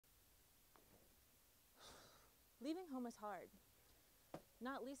Leaving home is hard.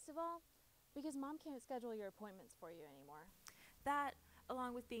 Not least of all, because mom can't schedule your appointments for you anymore. That,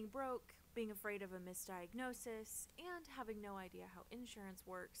 along with being broke, being afraid of a misdiagnosis, and having no idea how insurance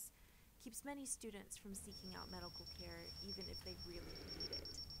works, keeps many students from seeking out medical care even if they really need it.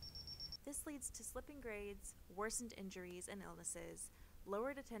 This leads to slipping grades, worsened injuries and illnesses,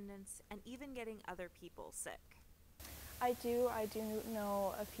 lowered attendance, and even getting other people sick. I do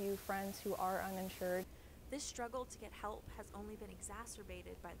know a few friends who are uninsured. This struggle to get help has only been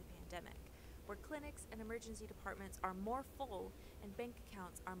exacerbated by the pandemic, where clinics and emergency departments are more full and bank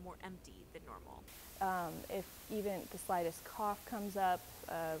accounts are more empty than normal. If even the slightest cough comes up,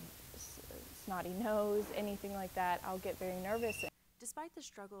 snotty nose, anything like that, I'll get very nervous. Despite the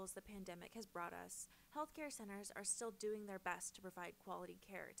struggles the pandemic has brought us, healthcare centers are still doing their best to provide quality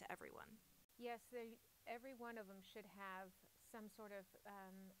care to everyone. Yes, every one of them should have some sort of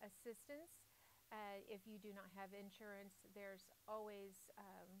assistance. If you do not have insurance, there's always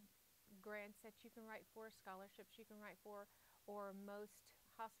grants that you can write for, scholarships you can write for, or most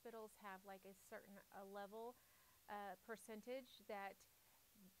hospitals have like a certain level percentage that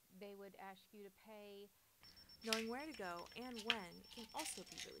they would ask you to pay. Knowing where to go and when can also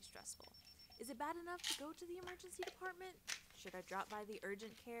be really stressful. Is it bad enough to go to the emergency department? Should I drop by the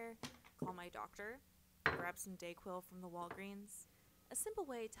urgent care, call my doctor, grab some Dayquil from the Walgreens? A simple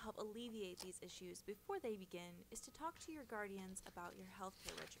way to help alleviate these issues before they begin is to talk to your guardians about your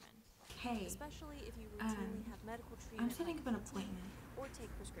healthcare regimen. Hey, especially if you routinely have medical treatment I'm setting up an like appointment. or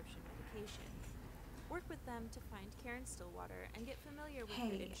take prescription medication. Work with them to find care in Stillwater and get familiar with your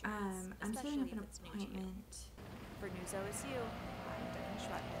Hey, insurance, I'm setting especially up an if it's new to you. appointment. For News OSU, I'm Devin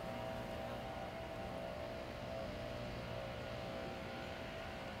Schwetman.